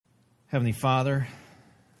Heavenly Father,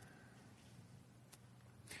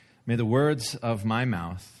 may the words of my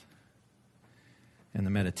mouth and the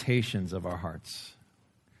meditations of our hearts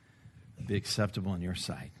be acceptable in your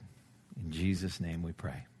sight. In Jesus' name we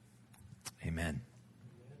pray. Amen.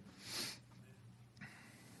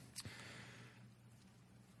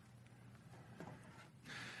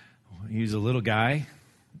 He was a little guy.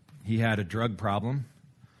 He had a drug problem.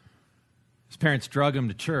 His parents drug him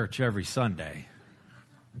to church every Sunday.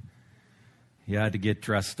 He had to get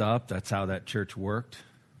dressed up. That's how that church worked.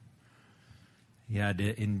 He had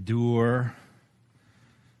to endure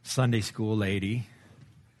Sunday school lady,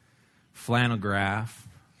 flannel graph,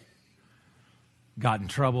 got in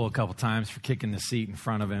trouble a couple times for kicking the seat in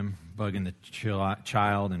front of him, bugging the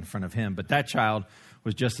child in front of him. But that child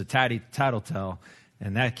was just a tattletale,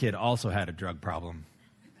 and that kid also had a drug problem.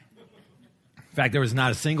 In fact, there was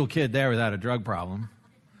not a single kid there without a drug problem.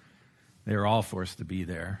 They were all forced to be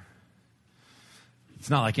there. It's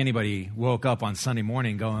not like anybody woke up on Sunday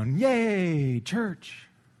morning going, "Yay, church,"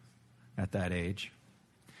 at that age.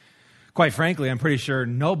 Quite frankly, I'm pretty sure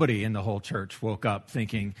nobody in the whole church woke up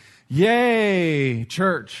thinking, "Yay,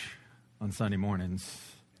 church," on Sunday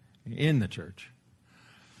mornings in the church.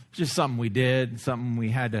 It's just something we did, something we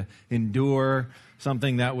had to endure,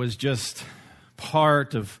 something that was just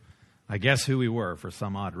part of, I guess, who we were for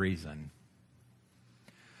some odd reason.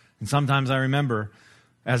 And sometimes I remember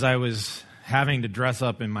as I was having to dress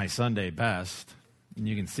up in my Sunday best, and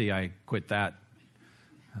you can see I quit that,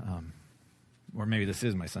 or maybe this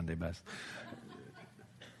is my Sunday best.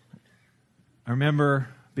 I remember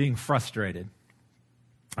being frustrated.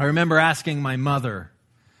 I remember asking my mother,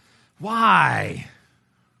 "Why?"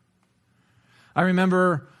 I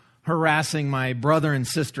remember harassing my brother and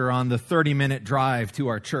sister on the 30-minute drive to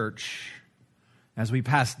our church as we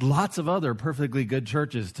passed lots of other perfectly good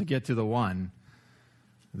churches to get to the one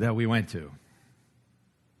that we went to.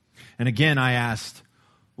 And again, I asked,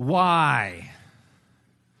 "Why?"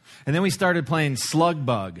 And then we started playing Slug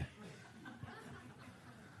Bug.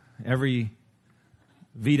 Every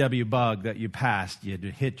VW bug that you passed, you'd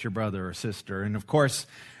hit your brother or sister. And of course,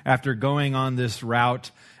 after going on this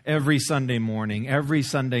route every Sunday morning, every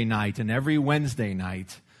Sunday night, and every Wednesday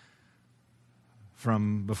night,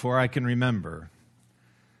 from before I can remember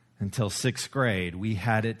until 6th grade, we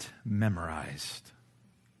had it memorized.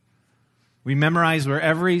 We memorized where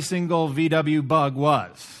every single VW bug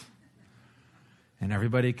was. And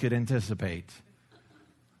everybody could anticipate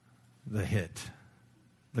the hit,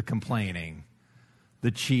 the complaining, the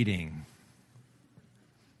cheating.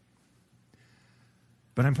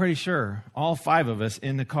 But I'm pretty sure all 5 of us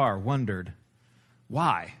in the car wondered,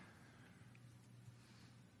 why?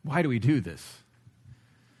 Why do we do this?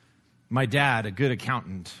 My dad, a good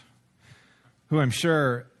accountant, who I'm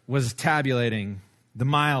sure was tabulating the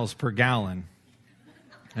miles per gallon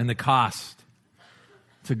and the cost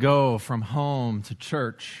to go from home to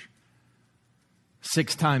church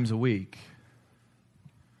 6 times a week.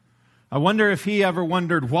 I wonder if he ever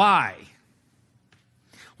wondered why.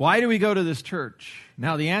 Why do we go to this church?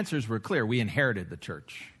 Now, the answers were clear. We inherited the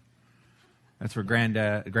church. That's where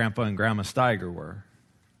Grandpa and Grandma Steiger were.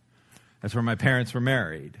 That's where my parents were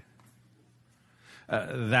married.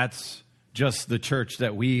 That's just the church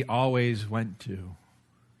that we always went to.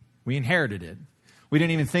 We inherited it. We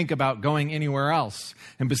didn't even think about going anywhere else.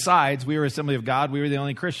 And besides, we were Assembly of God. We were the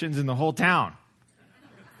only Christians in the whole town.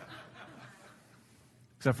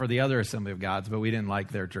 Except for the other Assembly of Gods, but we didn't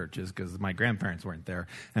like their churches because my grandparents weren't there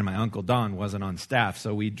and my Uncle Don wasn't on staff.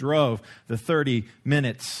 So we drove the 30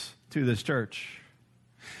 minutes to this church.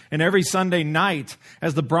 And every Sunday night,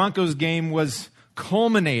 as the Broncos game was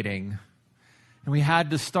culminating, and we had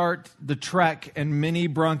to start the trek and many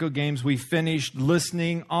Bronco games, we finished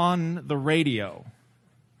listening on the radio.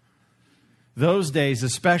 Those days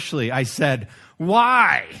especially, I said,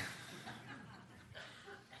 "Why?"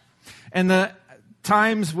 And the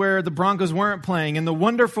times where the Broncos weren't playing and the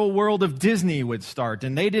wonderful world of Disney would start,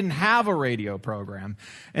 and they didn't have a radio program,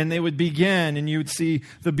 and they would begin, and you would see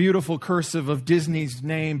the beautiful cursive of Disney's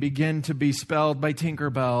name begin to be spelled by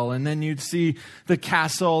Tinkerbell, and then you'd see the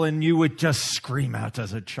castle, and you would just scream out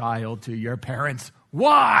as a child to your parents,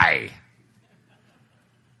 "Why?"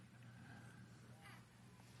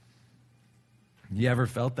 You ever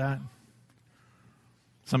felt that?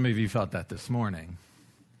 Some of you felt that this morning.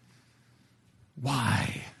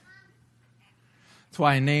 Why? That's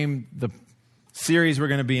why I named the series we're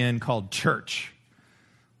going to be in called Church.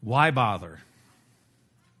 Why bother?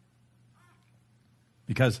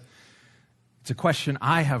 Because it's a question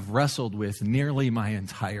I have wrestled with nearly my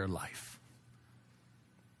entire life.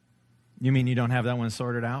 You mean you don't have that one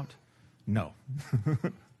sorted out? No.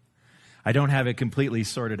 I don't have it completely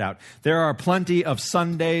sorted out. There are plenty of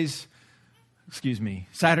Saturday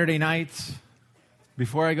nights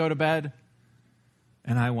before I go to bed,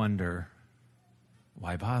 and I wonder,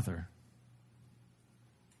 why bother?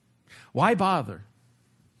 Why bother?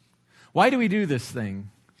 Why do we do this thing?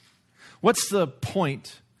 What's the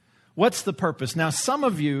point? What's the purpose? Now, some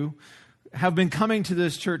of you have been coming to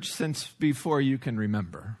this church since before you can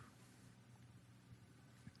remember.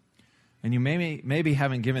 And you maybe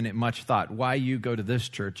haven't given it much thought why you go to this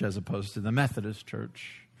church as opposed to the Methodist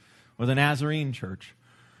church or the Nazarene church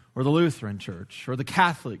or the Lutheran church or the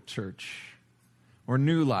Catholic church or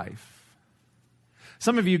New Life.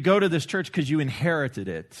 Some of you go to this church because you inherited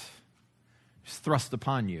it. It's thrust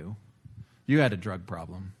upon you. You had a drug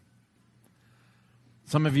problem.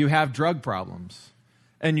 Some of you have drug problems.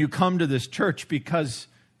 And you come to this church because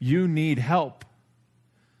you need help.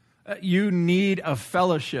 You need a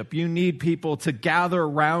fellowship. You need people to gather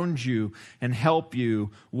around you and help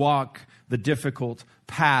you walk the difficult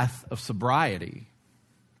path of sobriety.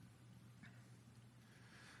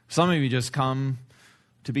 Some of you just come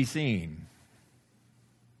to be seen.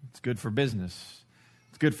 It's good for business.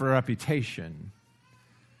 It's good for reputation.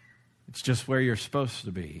 It's just where you're supposed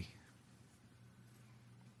to be.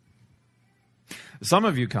 Some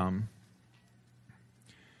of you come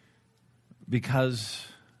because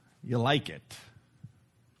you like it.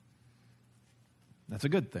 That's a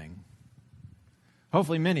good thing.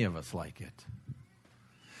 Hopefully many of us like it.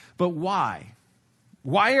 But why?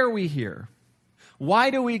 Why are we here?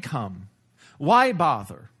 Why do we come? Why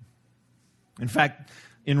bother? In fact,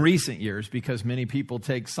 in recent years, because many people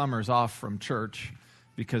take summers off from church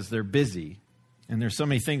because they're busy and there's so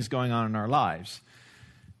many things going on in our lives,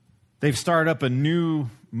 they've started up a new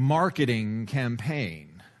marketing campaign.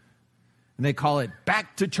 And they call it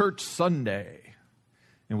Back to Church Sunday.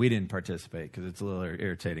 And we didn't participate because it's a little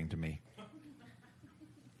irritating to me.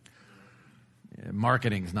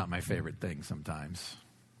 Marketing's not my favorite thing sometimes.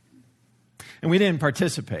 And we didn't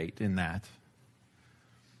participate in that.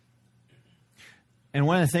 And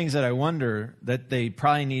one of the things that I wonder that they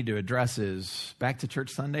probably need to address is, Back to Church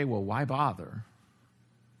Sunday? Well, why bother?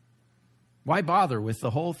 Why bother with the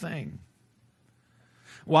whole thing?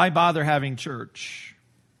 Why bother having church?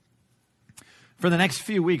 For the next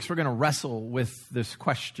few weeks, we're going to wrestle with this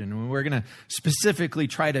question. And we're going to specifically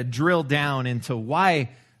try to drill down into why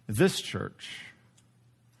this church.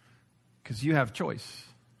 Because you have choice.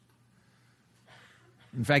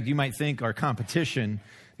 In fact, you might think our competition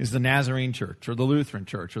is the Nazarene church or the Lutheran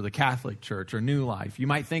church or the Catholic church or New Life. You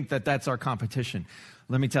might think that that's our competition.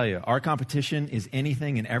 Let me tell you, our competition is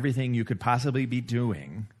anything and everything you could possibly be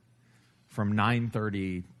doing from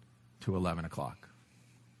 9:30 to 11 o'clock.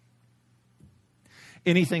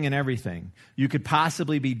 Anything and everything you could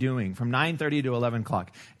possibly be doing from 9:30 to 11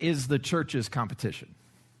 o'clock is the church's competition.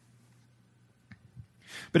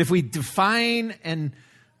 But if we define and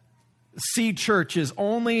see church as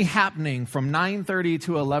only happening from 9:30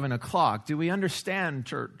 to 11 o'clock, do we understand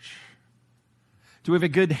church? Do we have a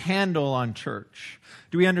good handle on church?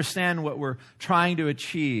 Do we understand what we're trying to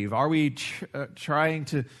achieve? Are we trying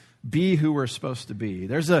to be who we're supposed to be?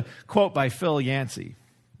 There's a quote by Phil Yancey.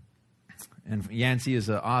 And Yancey is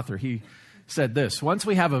an author. He said this: once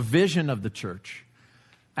we have a vision of the church,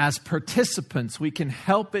 as participants, we can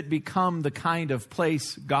help it become the kind of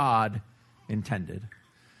place God intended.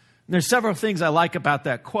 And there's several things I like about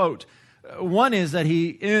that quote. One is that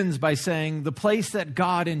he ends by saying, the place that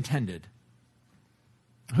God intended.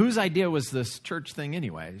 Whose idea was this church thing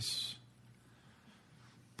anyways?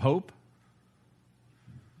 Pope?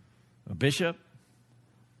 A bishop?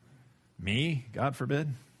 Me? God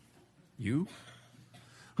forbid? You?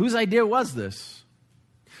 Whose idea was this?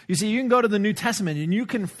 You see, you can go to the New Testament and you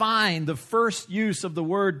can find the first use of the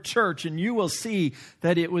word church, and you will see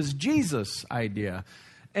that it was Jesus' idea.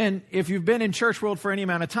 And if you've been in church world for any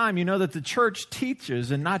amount of time, you know that the church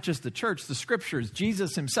teaches, and not just the church, the scriptures,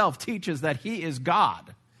 Jesus himself teaches that he is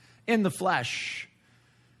God in the flesh.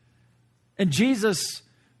 And Jesus,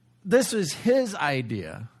 this is his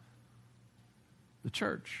idea, the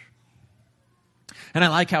church. And I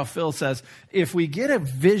like how Phil says, if we get a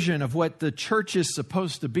vision of what the church is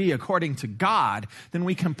supposed to be according to God, then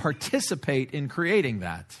we can participate in creating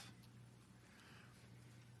that.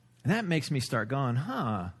 And that makes me start going,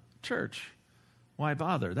 church, why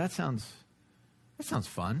bother? That sounds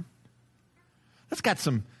fun. That's got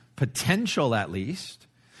some potential, at least,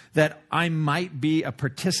 that I might be a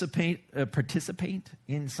participant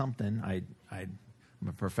in something. I'm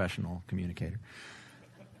a professional communicator.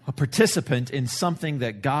 A participant in something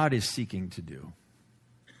that God is seeking to do.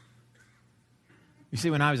 You see,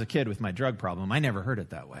 when I was a kid with my drug problem, I never heard it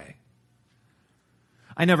that way.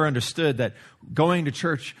 I never understood that going to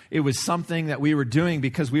church, it was something that we were doing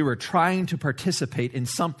because we were trying to participate in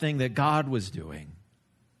something that God was doing.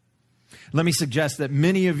 Let me suggest that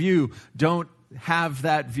many of you don't have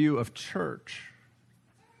that view of church.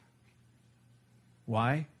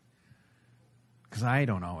 Why? Because I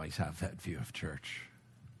don't always have that view of church.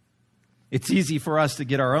 It's easy for us to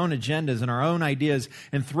get our own agendas and our own ideas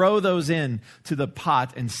and throw those in to the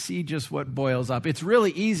pot and see just what boils up. It's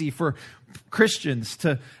really easy for Christians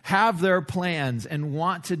to have their plans and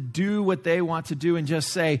want to do what they want to do and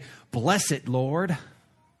just say, "Bless it, Lord."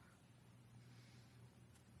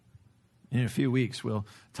 In a few weeks, we'll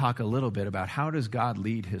talk a little bit about how does God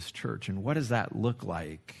lead his church and what does that look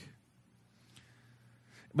like.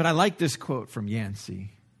 But I like this quote from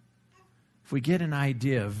Yancey. If we get an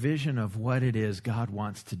idea, a vision of what it is God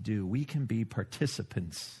wants to do, we can be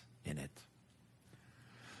participants in it.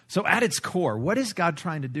 So at its core, what is God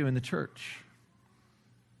trying to do in the church?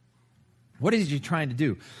 What is he trying to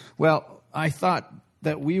do? Well, I thought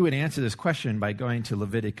that we would answer this question by going to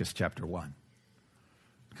Leviticus chapter 1,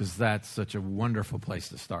 because that's such a wonderful place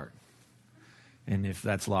to start. And if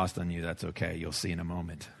that's lost on you, that's okay. You'll see in a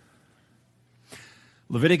moment.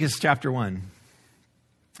 Leviticus chapter 1.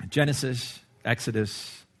 Genesis,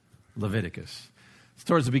 Exodus, Leviticus. It's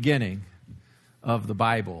towards the beginning of the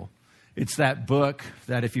Bible. It's that book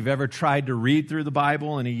that if you've ever tried to read through the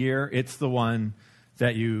Bible in a year, it's the one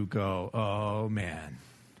that you go, "Oh man,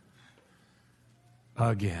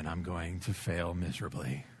 again, I'm going to fail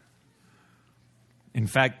miserably." In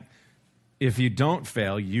fact, if you don't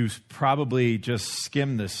fail, you probably just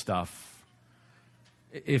skim this stuff.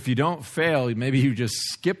 If you don't fail, maybe you just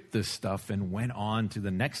skipped this stuff and went on to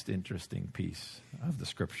the next interesting piece of the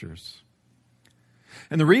scriptures.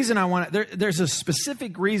 And the reason I want to, there's a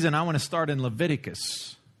specific reason I want to start in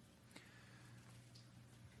Leviticus.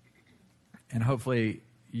 And hopefully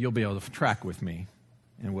you'll be able to track with me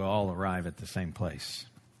and we'll all arrive at the same place.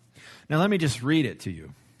 Now let me just read it to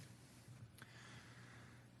you.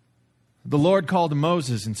 The Lord called to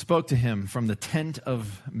Moses and spoke to him from the tent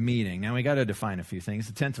of meeting. Now, we got to define a few things.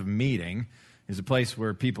 The tent of meeting is a place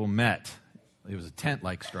where people met. It was a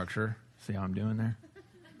tent-like structure. See how I'm doing there?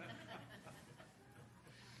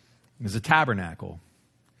 It was a tabernacle.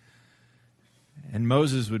 And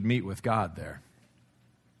Moses would meet with God there.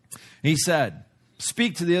 He said,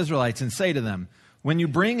 "Speak to the Israelites and say to them, when you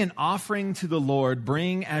bring an offering to the Lord,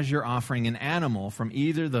 bring as your offering an animal from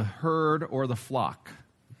either the herd or the flock."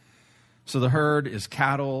 So the herd is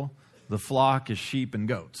cattle, the flock is sheep and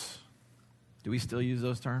goats. Do we still use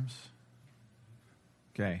those terms?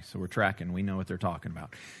 Okay, so we're tracking. We know what they're talking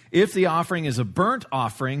about. If the offering is a burnt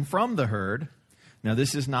offering from the herd, now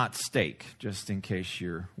this is not steak, just in case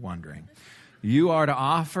you're wondering. You are to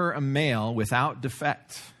offer a male without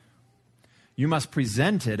defect. You must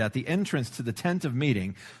present it at the entrance to the tent of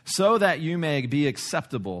meeting so that you may be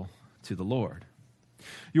acceptable to the Lord.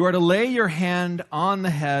 You are to lay your hand on the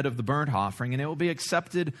head of the burnt offering, and it will be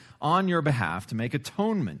accepted on your behalf to make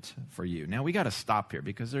atonement for you. Now, we got to stop here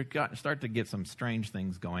because they're start to get some strange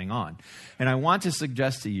things going on. And I want to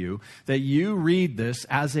suggest to you that you read this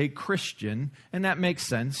as a Christian, and that makes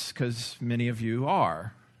sense because many of you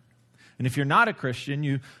are. And if you're not a Christian,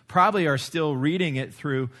 you probably are still reading it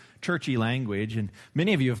through churchy language, and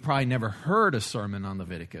many of you have probably never heard a sermon on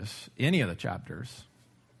Leviticus, any of the chapters.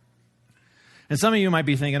 And some of you might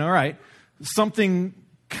be thinking, all right, something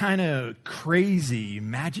kind of crazy,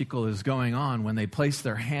 magical is going on when they place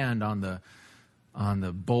their hand on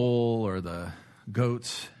the bull or the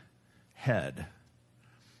goat's head.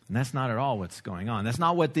 And that's not at all what's going on. That's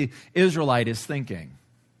not what the Israelite is thinking.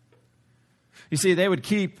 You see, they would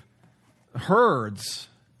keep herds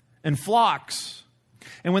and flocks.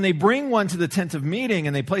 And when they bring one to the tent of meeting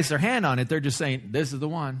and they place their hand on it, they're just saying, this is the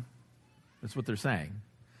one. That's what they're saying.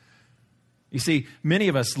 You see, many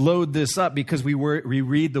of us load this up because we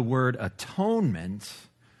read the word atonement.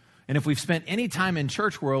 And if we've spent any time in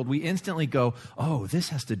church world, we instantly go, oh, this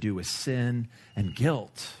has to do with sin and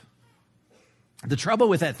guilt. The trouble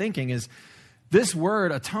with that thinking is this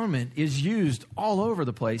word atonement is used all over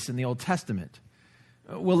the place in the Old Testament.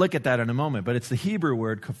 We'll look at that in a moment, but it's the Hebrew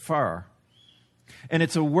word kafar. And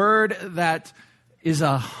it's a word that is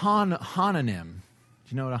a homonym. Do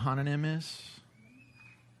you know what a homonym is?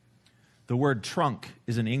 The word trunk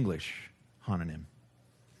is an English homonym.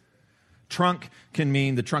 Trunk can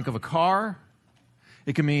mean the trunk of a car.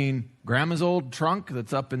 It can mean grandma's old trunk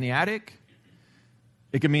that's up in the attic.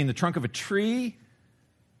 It can mean the trunk of a tree.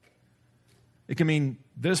 It can mean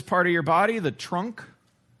this part of your body, the trunk.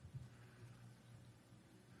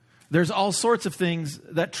 There's all sorts of things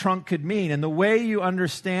that trunk could mean. And the way you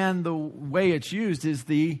understand the way it's used is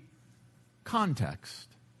the context.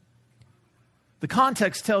 The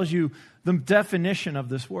context tells you the definition of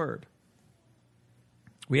this word.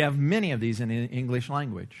 We have many of these in the English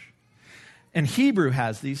language. And Hebrew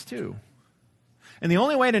has these too. And the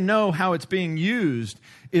only way to know how it's being used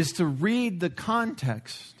is to read the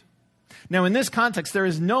context. Now, in this context, there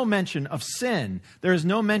is no mention of sin. There is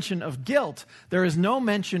no mention of guilt. There is no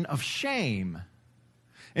mention of shame.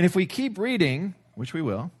 And if we keep reading, which we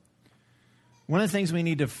will, one of the things we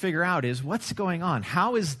need to figure out is what's going on?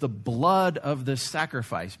 How is the blood of this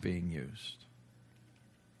sacrifice being used?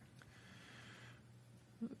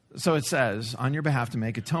 So it says, on your behalf to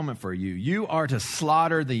make atonement for you, you are to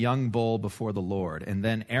slaughter the young bull before the Lord, and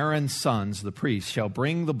then Aaron's sons, the priests, shall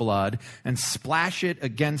bring the blood and splash it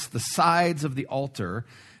against the sides of the altar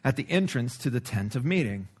at the entrance to the tent of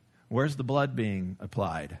meeting. Where's the blood being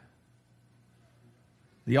applied?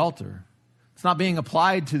 The altar. It's not being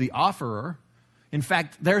applied to the offerer. In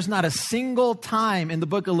fact, there's not a single time in the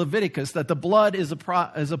book of Leviticus that the blood is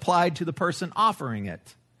applied to the person offering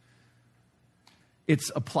it.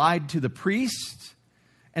 It's applied to the priest,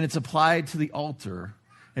 and it's applied to the altar.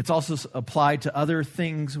 It's also applied to other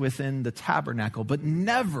things within the tabernacle, but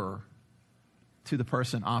never to the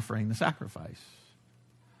person offering the sacrifice.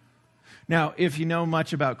 Now, if you know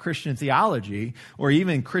much about Christian theology or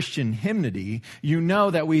even Christian hymnody, you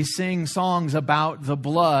know that we sing songs about the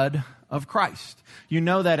blood of Christ. You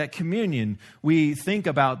know that at communion, we think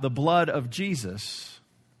about the blood of Jesus.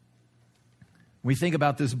 We think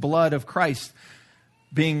about this blood of Christ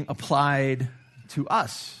being applied to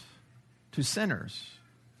us, to sinners.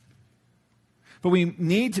 But we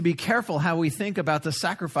need to be careful how we think about the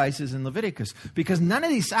sacrifices in Leviticus, because none of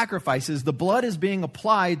these sacrifices, the blood is being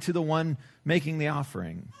applied to the one making the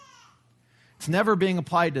offering. It's never being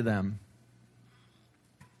applied to them.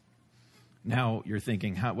 Now you're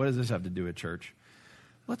thinking, what does this have to do with church?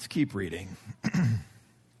 Let's keep reading.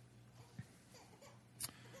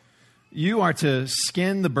 You are to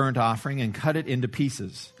skin the burnt offering and cut it into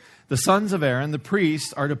pieces. The sons of Aaron, the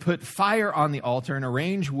priests, are to put fire on the altar and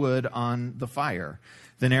arrange wood on the fire.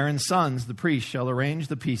 Then Aaron's sons, the priests, shall arrange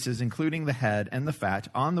the pieces, including the head and the fat,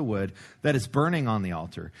 on the wood that is burning on the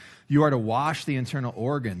altar. You are to wash the internal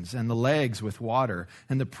organs and the legs with water,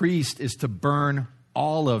 and the priest is to burn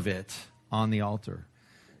all of it on the altar.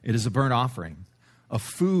 It is a burnt offering, a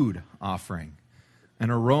food offering, an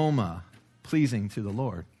aroma pleasing to the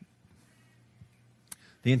Lord.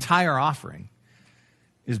 The entire offering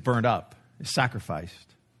is burned up, is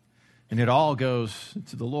sacrificed, and it all goes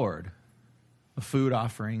to the Lord. A food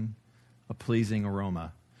offering, a pleasing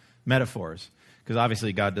aroma. Metaphors, because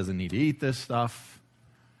obviously God doesn't need to eat this stuff,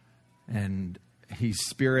 and He's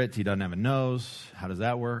spirit, He doesn't have a nose. How does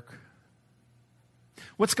that work?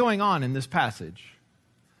 What's going on in this passage?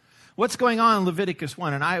 What's going on in Leviticus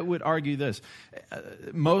 1? And I would argue this.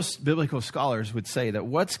 Most biblical scholars would say that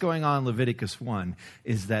what's going on in Leviticus 1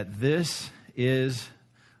 is that this is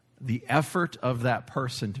the effort of that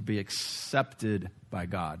person to be accepted by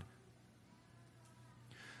God.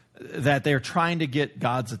 That they're trying to get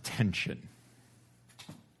God's attention.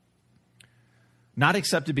 Not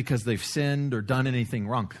accepted because they've sinned or done anything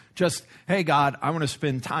wrong. Just, hey, God, I want to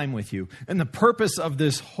spend time with you. And the purpose of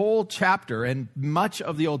this whole chapter and much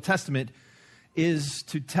of the Old Testament is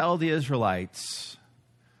to tell the Israelites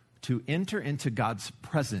to enter into God's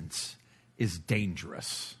presence is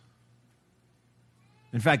dangerous.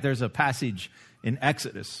 In fact, there's a passage in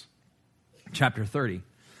Exodus chapter 30.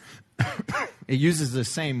 It uses the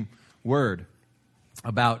same word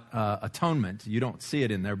about atonement. You don't see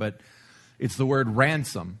it in there, but it's the word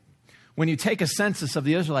ransom. When you take a census of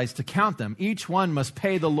the Israelites to count them, each one must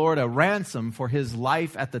pay the Lord a ransom for his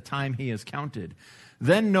life at the time he is counted.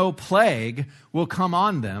 Then no plague will come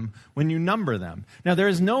on them when you number them. Now, there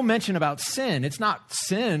is no mention about sin. It's not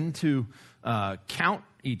sin to count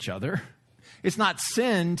each other. It's not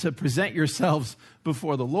sin to present yourselves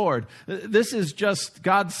before the Lord. This is just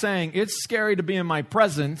God saying, it's scary to be in my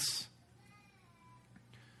presence.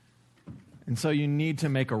 And so you need to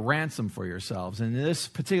make a ransom for yourselves. And this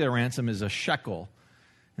particular ransom is a shekel.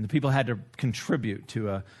 And the people had to contribute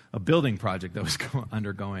to a building project that was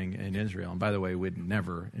undergoing in Israel. And by the way, we'd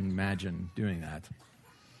never imagine doing that.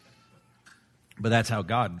 But that's how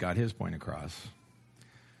God got his point across.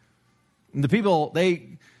 And the people,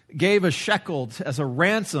 they gave a shekel as a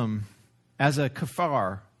ransom, as a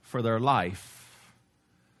kafar for their life.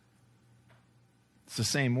 It's the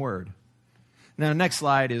same word. Now, next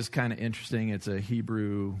slide is kind of interesting. It's a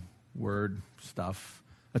Hebrew word stuff.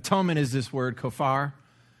 Atonement is this word, kafar.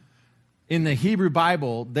 In the Hebrew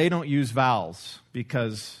Bible, they don't use vowels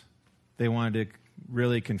because they wanted to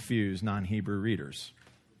really confuse non-Hebrew readers.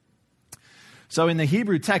 So in the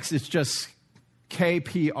Hebrew text, it's just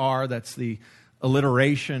KPR, that's the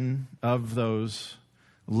alliteration of those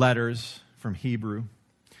letters from Hebrew.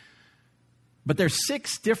 But there's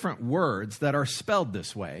 6 different words that are spelled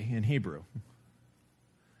this way in Hebrew.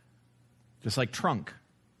 Just like trunk.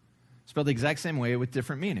 Spelled the exact same way with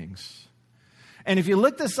different meanings. And if you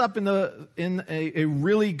look this up in a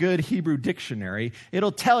really good Hebrew dictionary,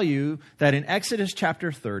 it'll tell you that in Exodus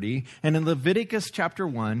chapter 30 and in Leviticus chapter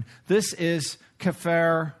 1, this is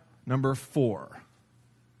Kefer number 4.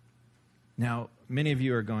 Now, many of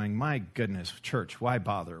you are going, my goodness, church, why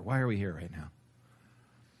bother? Why are we here right now?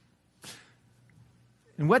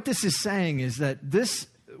 And what this is saying is that this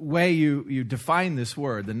way you define this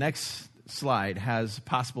word, the next slide has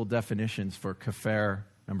possible definitions for Kefer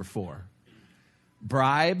number 4.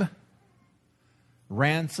 Bribe,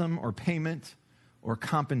 ransom or payment, or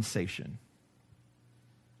compensation.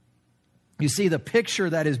 You see the picture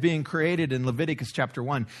that is being created in Leviticus chapter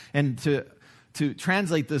 1. And to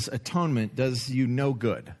translate this atonement does you no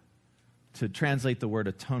good to translate the word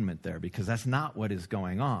atonement there, because that's not what is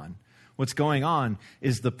going on. What's going on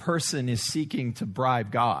is the person is seeking to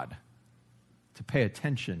bribe God to pay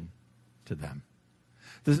attention to them.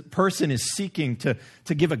 The person is seeking to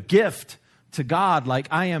give a gift to God, like,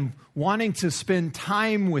 I am wanting to spend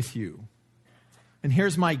time with you. And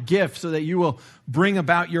here's my gift so that you will bring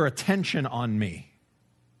about your attention on me.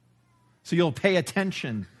 So you'll pay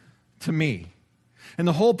attention to me. And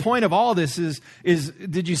the whole point of all this is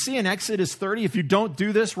did you see in Exodus 30, if you don't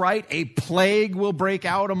do this right, a plague will break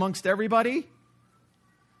out amongst everybody?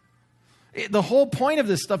 The whole point of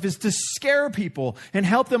this stuff is to scare people and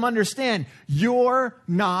help them understand you're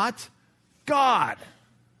not God.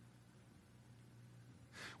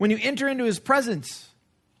 When you enter into his presence,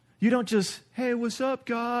 you don't just, hey, what's up,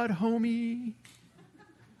 God, homie?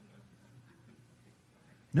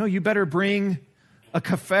 No, you better bring a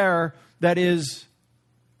kefer that is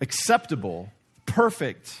acceptable,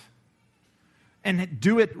 perfect, and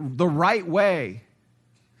do it the right way.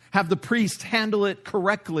 Have the priest handle it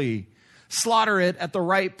correctly. Slaughter it at the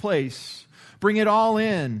right place. Bring it all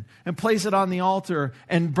in and place it on the altar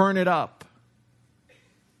and burn it up.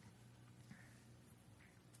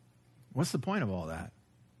 What's the point of all that?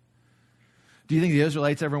 Do you think the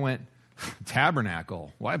Israelites ever went,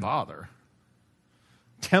 tabernacle, why bother?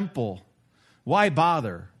 Temple, why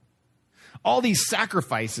bother? All these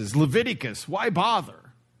sacrifices, Leviticus, why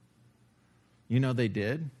bother? You know they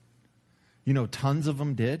did. You know tons of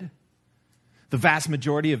them did. The vast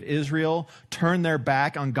majority of Israel turned their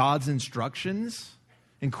back on God's instructions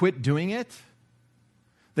and quit doing it.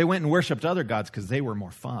 They went and worshiped other gods because they were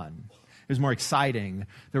more fun. It was more exciting.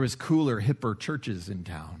 There was cooler, hipper churches in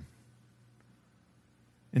town.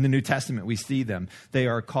 In the New Testament, we see them. They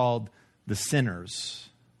are called the sinners,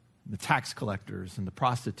 the tax collectors, and the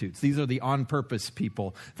prostitutes. These are the on-purpose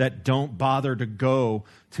people that don't bother to go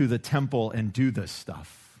to the temple and do this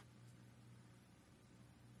stuff.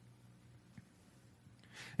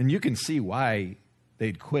 And you can see why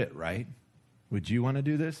they'd quit, right? Would you want to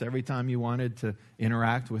do this every time you wanted to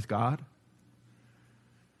interact with God?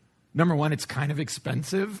 Number one, it's kind of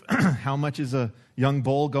expensive. How much is a young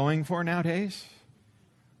bull going for nowadays?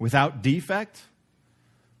 Without defect?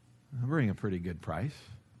 I'll bring a pretty good price.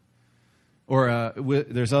 Or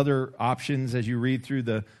there's other options as you read through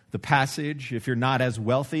the passage. If you're not as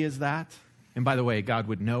wealthy as that, and by the way, God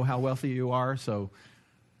would know how wealthy you are, so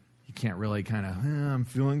you can't really kind of, I'm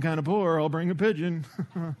feeling kind of poor, I'll bring a pigeon.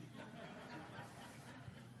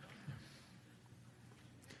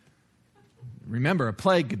 Remember, a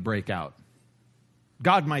plague could break out.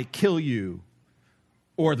 God might kill you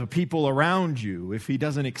or the people around you if he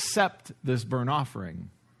doesn't accept this burnt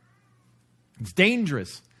offering. It's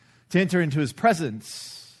dangerous to enter into his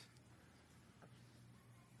presence.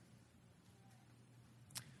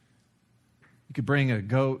 You could bring a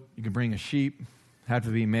goat, you could bring a sheep, have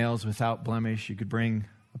to be males without blemish. You could bring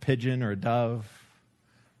a pigeon or a dove.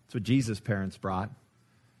 That's what Jesus' parents brought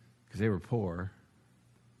because they were poor.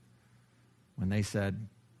 When they said,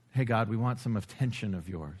 hey, God, we want some attention of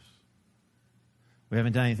yours. We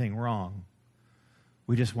haven't done anything wrong.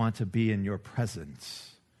 We just want to be in your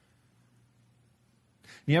presence.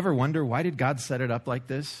 You ever wonder, why did God set it up like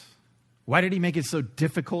this? Why did he make it so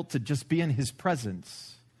difficult to just be in his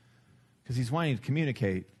presence? Because he's wanting to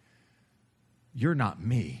communicate, you're not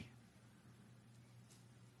me.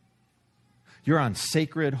 You're on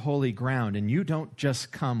sacred, holy ground, and you don't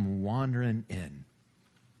just come wandering in.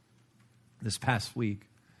 This past week,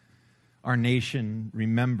 our nation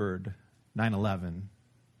remembered 9/11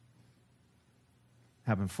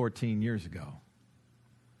 happened 14 years ago.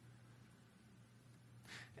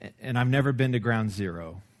 And I've never been to Ground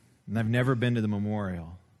Zero, and I've never been to the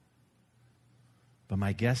memorial. But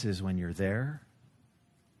my guess is when you're there,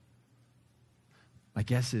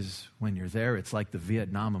 it's like the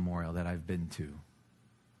Vietnam Memorial that I've been to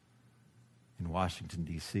in Washington,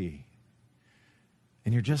 D.C.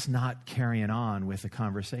 And you're just not carrying on with the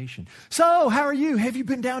conversation. So, how are you? Have you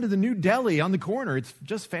been down to the New Delhi on the corner? It's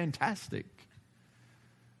just fantastic.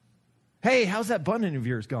 Hey, how's that bunion of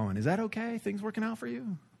yours going? Is that okay? Things working out for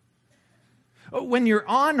you? When you're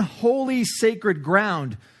on holy, sacred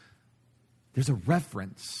ground, there's a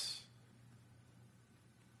reverence.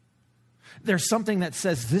 There's something that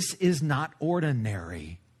says this is not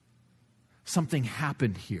ordinary. Something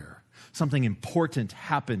happened here. Something important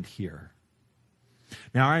happened here.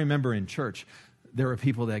 Now, I remember in church, there were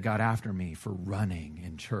people that got after me for running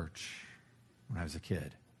in church when I was a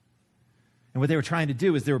kid. And what they were trying to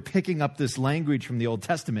do is they were picking up this language from the Old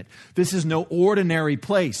Testament. This is no ordinary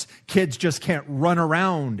place. Kids just can't run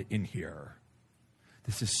around in here.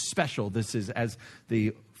 This is special. This is, as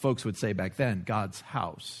the folks would say back then, God's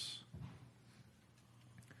house.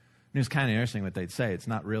 And it was kind of interesting what they'd say. It's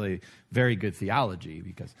not really very good theology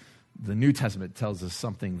because the New Testament tells us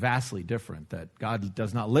something vastly different, that God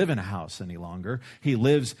does not live in a house any longer. He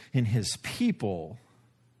lives in his people.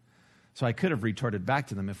 So I could have retorted back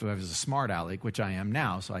to them if I was a smart aleck, which I am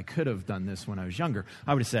now, so I could have done this when I was younger.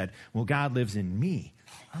 I would have said, well, God lives in me.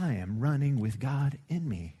 I am running with God in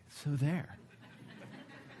me. So there.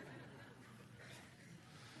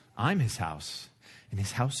 I'm his house, and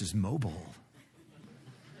his house is mobile.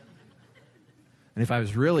 And if I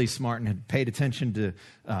was really smart and had paid attention to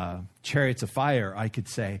Chariots of Fire, I could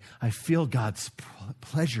say, I feel God's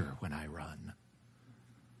pleasure when I run.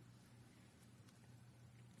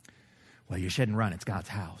 Well, you shouldn't run. It's God's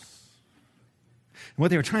house. And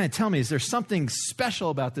what they were trying to tell me is there's something special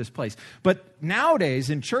about this place. But nowadays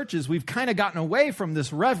in churches, we've kind of gotten away from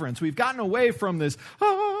this reverence. We've gotten away from this,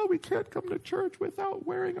 we can't come to church without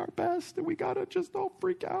wearing our best, and we got to just don't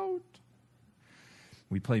freak out.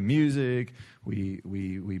 We play music.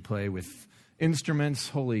 We play with instruments.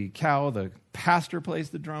 Holy cow, the pastor plays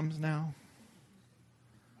the drums now.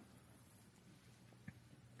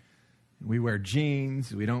 We wear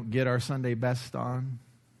jeans. We don't get our Sunday best on.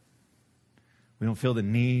 We don't feel the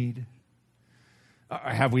need.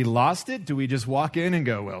 Have we lost it? Do we just walk in and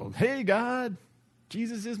go, well, hey, God,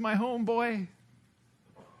 Jesus is my homeboy?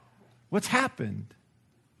 What's happened?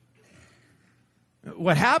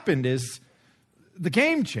 What happened is the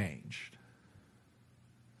game changed.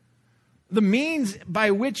 The means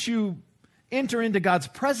by which you enter into God's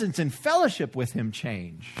presence and fellowship with him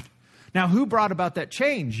changed. Now, who brought about that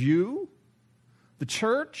change? You? The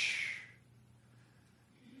church?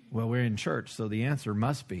 Well, we're in church, so the answer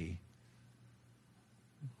must be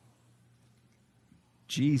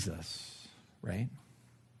Jesus, right?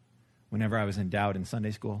 Whenever I was in doubt in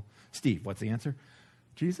Sunday school, Steve, what's the answer?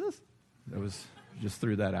 Jesus? Just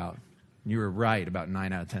threw that out. You were right about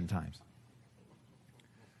 9 out of 10 times.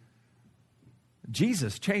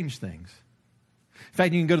 Jesus changed things. In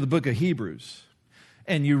fact, you can go to the book of Hebrews,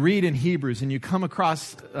 and you read in Hebrews, and you come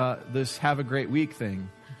across this have a great week thing.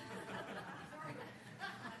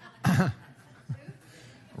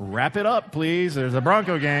 Wrap it up, please. There's a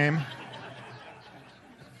Bronco game.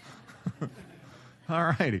 All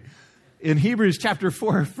righty. In Hebrews chapter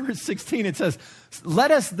 4, verse 16, it says,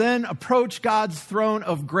 let us then approach God's throne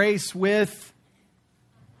of grace with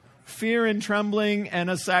fear and trembling and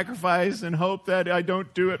a sacrifice and hope that I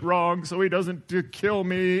don't do it wrong so he doesn't kill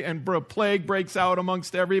me and a plague breaks out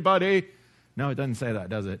amongst everybody. No, it doesn't say that,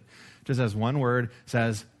 does it? It just has one word. It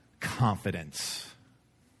says confidence.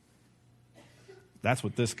 That's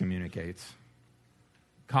what this communicates.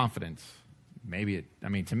 Confidence.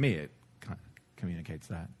 To me, it communicates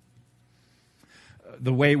that.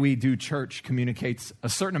 The way we do church communicates a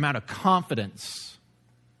certain amount of confidence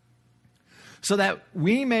so that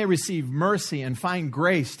we may receive mercy and find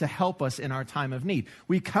grace to help us in our time of need.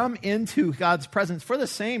 We come into God's presence for the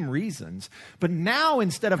same reasons, but now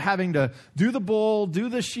instead of having to do the bull, do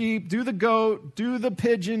the sheep, do the goat, do the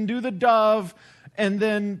pigeon, do the dove, and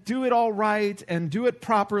then do it all right and do it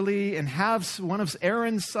properly and have one of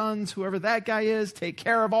Aaron's sons, whoever that guy is, take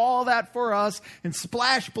care of all that for us and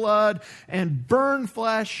splash blood and burn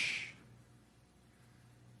flesh.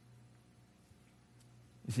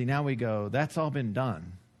 You see, now we go, that's all been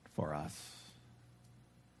done for us.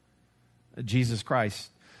 Jesus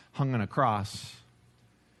Christ hung on a cross.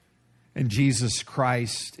 And Jesus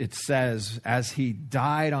Christ, it says, as he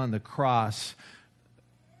died on the cross,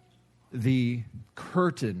 the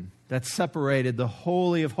curtain that separated the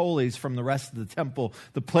Holy of Holies from the rest of the temple,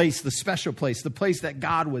 the place, the special place, the place that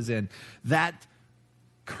God was in. That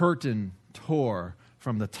curtain tore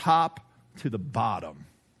from the top to the bottom.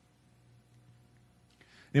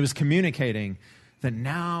 It was communicating that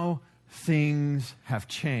now things have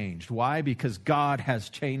changed. Why? Because God has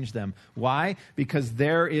changed them. Why? Because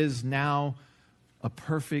there is now a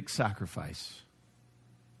perfect sacrifice,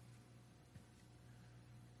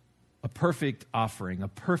 a perfect offering, a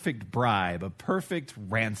perfect bribe, a perfect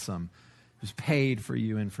ransom was paid for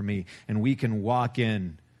you and for me, and we can walk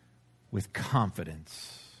in with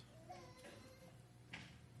confidence.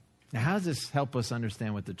 Now, how does this help us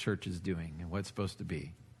understand what the church is doing and what it's supposed to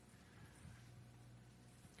be?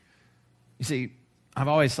 You see, I've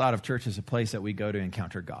always thought of church as a place that we go to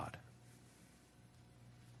encounter God.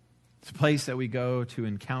 It's a place that we go to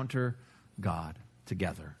encounter God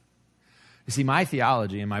together. You see, my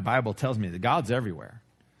theology and my Bible tells me that God's everywhere.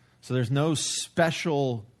 So there's no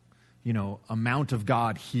special, amount of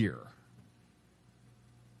God here.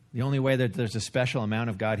 The only way that there's a special amount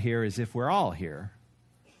of God here is if we're all here,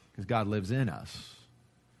 because God lives in us.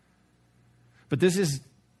 But this is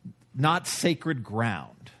not sacred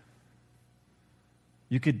ground.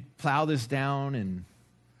 You could plow this down and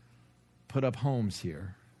put up homes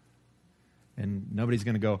here, and nobody's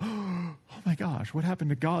going to go, oh my gosh, what happened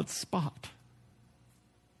to God's spot?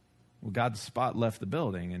 Well, God's spot left the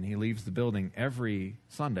building, and he leaves the building every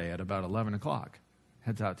Sunday at about 11 o'clock,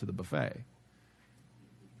 heads out to the buffet.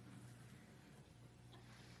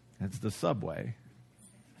 That's the subway.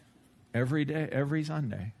 Every day, every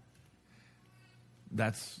Sunday.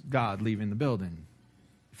 That's God leaving the building.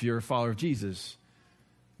 If you're a follower of Jesus,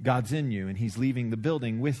 God's in you, and he's leaving the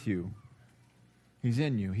building with you. He's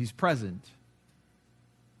in you. He's present.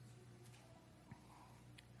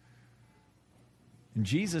 And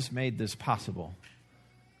Jesus made this possible.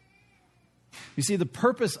 You see, the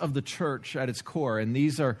purpose of the church at its core, and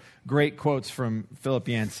these are great quotes from Philip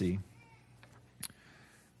Yancey.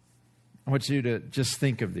 I want you to just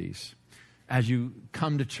think of these as you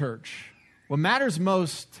come to church. What matters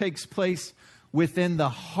most takes place within the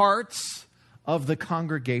hearts of the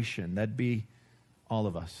congregation. That'd be all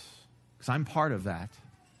of us, because I'm part of that.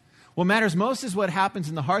 What matters most is what happens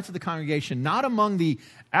in the hearts of the congregation, not among the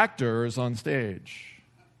actors on stage.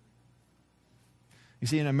 You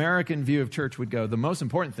see, an American view of church would go, the most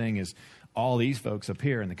important thing is all these folks up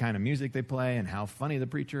here and the kind of music they play and how funny the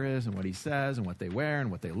preacher is and what he says and what they wear and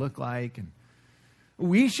what they look like. And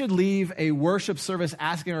we should leave a worship service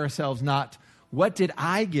asking ourselves not, what did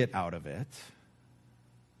I get out of it?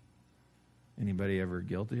 Anybody ever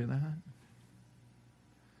guilty of that?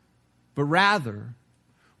 But rather,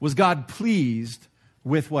 was God pleased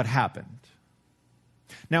with what happened?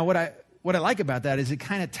 Now, what I like about that is it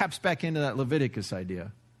kind of taps back into that Leviticus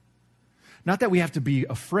idea. Not that we have to be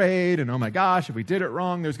afraid and, oh my gosh, if we did it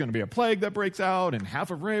wrong, there's going to be a plague that breaks out and half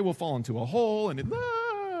of Ray will fall into a hole.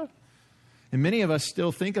 And many of us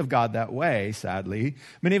still think of God that way, sadly.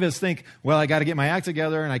 Many of us think, well, I got to get my act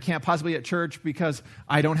together and I can't possibly at church because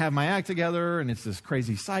I don't have my act together, and it's this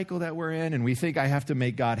crazy cycle that we're in, and we think I have to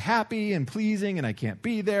make God happy and pleasing and I can't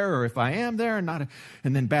be there, or if I am there and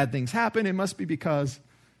then bad things happen, it must be because...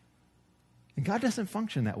 And God doesn't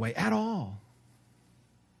function that way at all.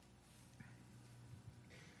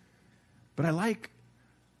 But I like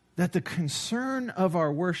that the concern of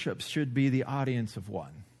our worship should be the audience of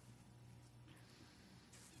one.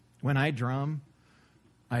 When I drum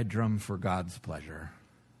for God's pleasure.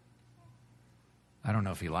 I don't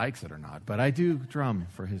know if he likes it or not, but I do drum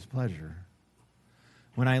for his pleasure.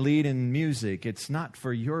 When I lead in music, it's not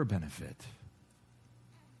for your benefit.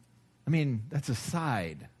 I mean, that's a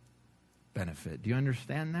side benefit. Do you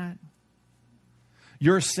understand that?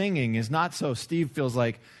 Your singing is not so Steve feels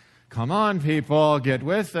like, come on, people, get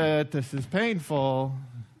with it. This is painful.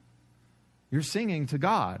 You're singing to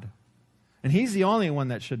God. And he's the only one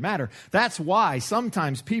that should matter. That's why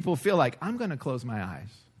sometimes people feel like, I'm going to close my eyes,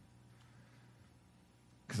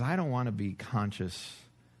 because I don't want to be conscious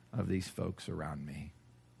of these folks around me.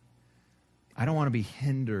 I don't want to be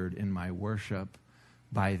hindered in my worship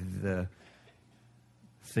by the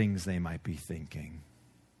things they might be thinking.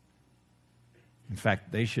 In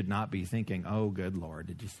fact, they should not be thinking, oh, good Lord,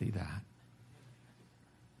 did you see that?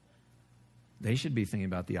 They should be thinking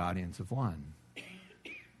about the audience of one.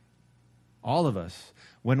 All of us,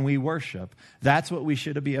 when we worship, that's what we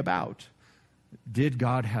should be about. Did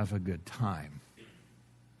God have a good time?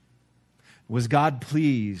 Was God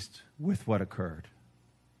pleased with what occurred?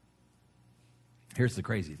 Here's the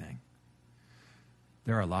crazy thing.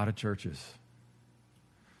 There are a lot of churches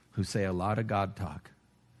who say a lot of God talk,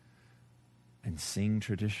 and sing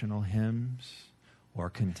traditional hymns or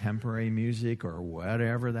contemporary music or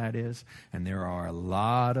whatever that is. And there are a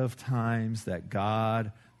lot of times that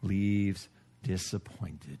God leaves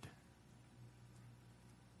disappointed.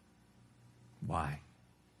 Why?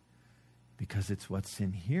 Because it's what's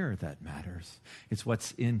in here that matters. It's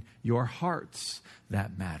what's in your hearts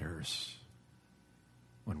that matters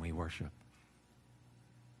when we worship.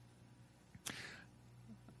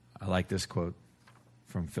 I like this quote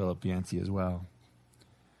from Philip Yancey as well.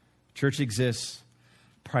 Church exists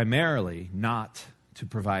primarily not to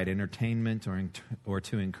provide entertainment or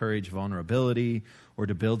to encourage vulnerability or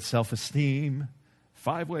to build self-esteem.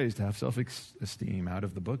 5 ways to have self-esteem out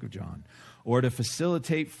of the book of John. Or to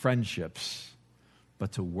facilitate friendships,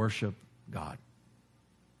 but to worship God.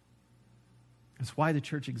 That's why the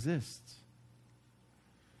church exists.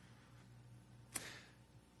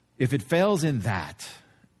 If it fails in that,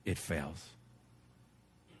 it fails.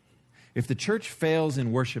 If the church fails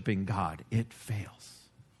in worshiping God, it fails.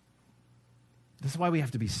 This is why we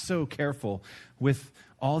have to be so careful with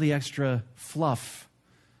all the extra fluff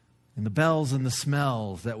and the bells and the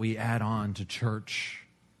smells that we add on to church.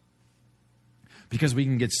 Because we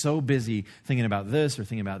can get so busy thinking about this or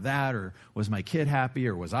thinking about that, or was my kid happy,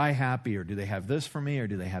 or was I happy, or do they have this for me, or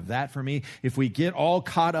do they have that for me? If we get all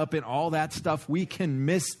caught up in all that stuff, we can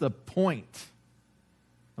miss the point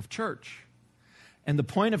of church. And the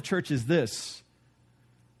point of church is this: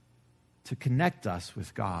 to connect us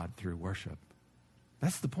with God through worship.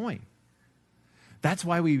 That's the point. That's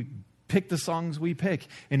why we pick the songs we pick.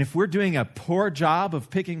 And if we're doing a poor job of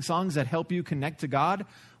picking songs that help you connect to God,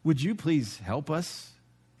 would you please help us?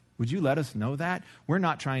 Would you let us know that? We're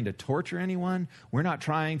not trying to torture anyone. We're not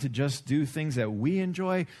trying to just do things that we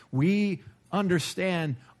enjoy. We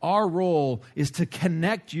understand our role is to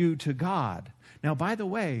connect you to God. Now, by the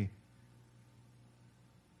way,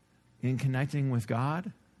 in connecting with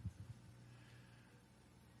God,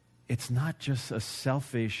 it's not just a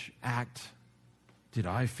selfish act. Did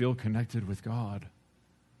I feel connected with God?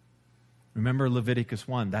 Remember Leviticus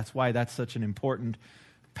 1. That's why that's such an important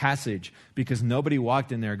passage, because nobody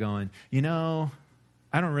walked in there going, you know,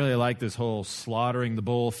 I don't really like this whole slaughtering the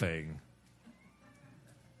bull thing.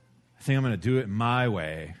 I think I'm going to do it my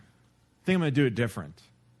way. I think I'm going to do it different.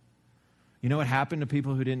 You know what happened to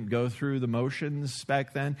people who didn't go through the motions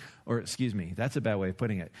back then? Or, excuse me, that's a bad way of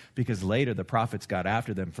putting it. Because later the prophets got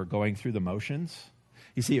after them for going through the motions.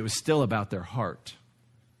 You see, it was still about their heart.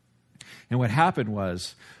 And what happened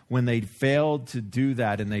was, when they failed to do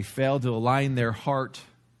that and they failed to align their heart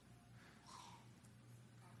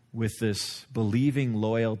with this believing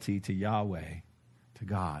loyalty to Yahweh, to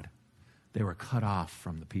God, they were cut off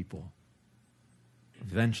from the people.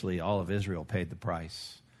 Eventually, all of Israel paid the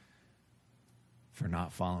price for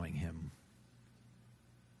not following him.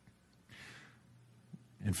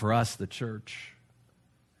 And for us, the church,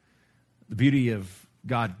 the beauty of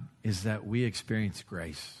God is that we experience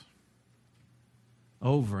grace.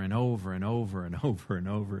 Over and over and over and over and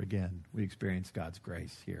over again, we experience God's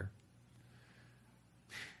grace here.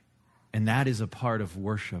 And that is a part of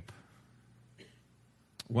worship.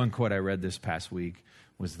 One quote I read this past week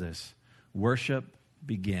was this: worship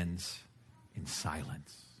begins in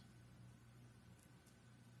silence.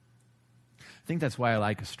 I think that's why I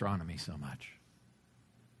like astronomy so much.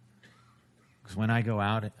 Because when I go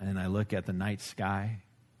out and I look at the night sky,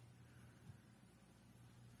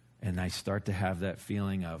 and I start to have that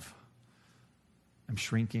feeling of, I'm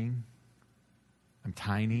shrinking, I'm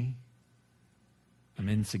tiny, I'm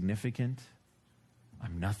insignificant,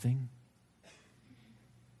 I'm nothing.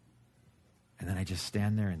 And then I just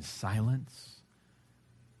stand there in silence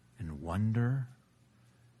and wonder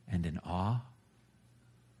and in awe.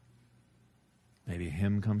 Maybe a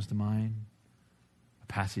hymn comes to mind, a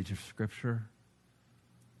passage of Scripture.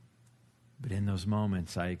 But in those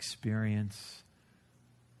moments, I experience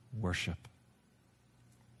worship.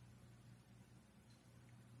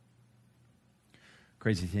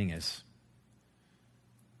 Crazy thing is,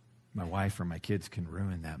 my wife or my kids can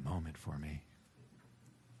ruin that moment for me.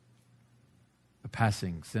 A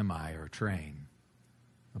passing semi or train,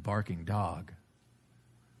 a barking dog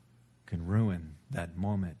can ruin that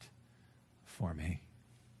moment for me.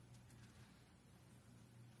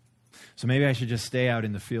 So maybe I should just stay out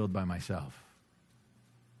in the field by myself.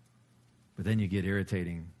 But then you get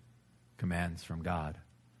irritating commands from God.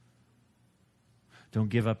 Don't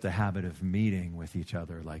give up the habit of meeting with each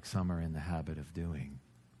other like some are in the habit of doing.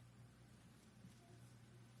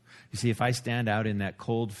 You see, if I stand out in that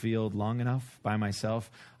cold field long enough by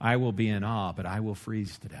myself, I will be in awe, but I will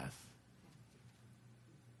freeze to death.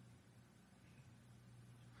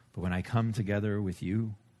 But when I come together with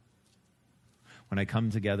you, when I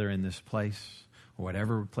come together in this place, or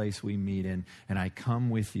whatever place we meet in, and I come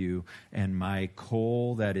with you, and my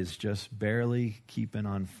coal that is just barely keeping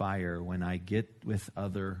on fire, when I get with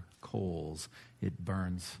other coals, it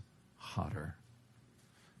burns hotter.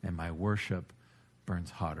 And my worship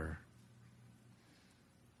burns hotter.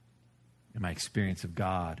 And my experience of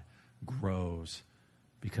God grows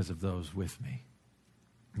because of those with me.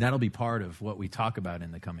 That'll be part of what we talk about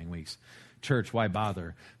in the coming weeks. Church, why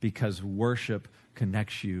bother? Because worship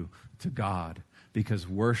connects you to God. Because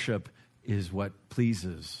worship is what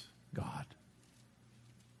pleases God.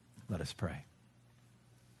 Let us pray.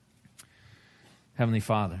 Heavenly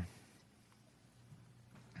Father,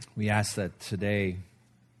 we ask that today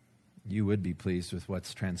you would be pleased with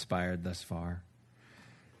what's transpired thus far.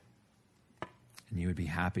 And you would be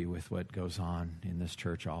happy with what goes on in this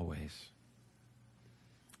church always.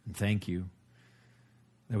 And thank you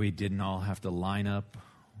that we didn't all have to line up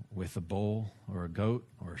with a bull or a goat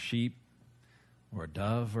or a sheep or a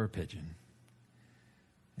dove or a pigeon.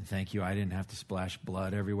 And thank you I didn't have to splash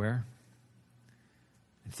blood everywhere.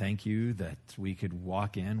 And thank you that we could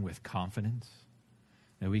walk in with confidence,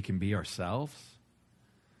 that we can be ourselves,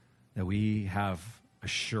 that we have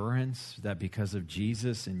assurance that because of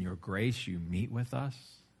Jesus and your grace you meet with us,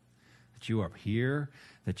 that you are here,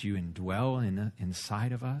 that you indwell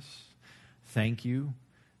inside of us. Thank you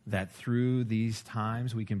that through these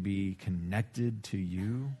times we can be connected to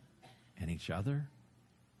you and each other.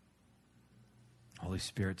 Holy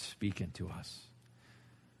Spirit, speak into us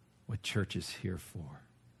what church is here for.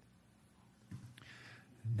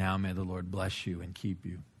 Now may the Lord bless you and keep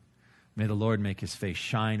you. May the Lord make his face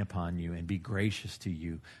shine upon you and be gracious to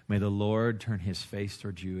you. May the Lord turn his face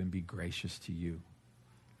towards you and be gracious to you.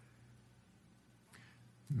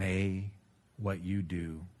 May what you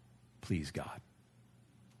do please God.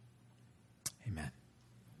 Amen.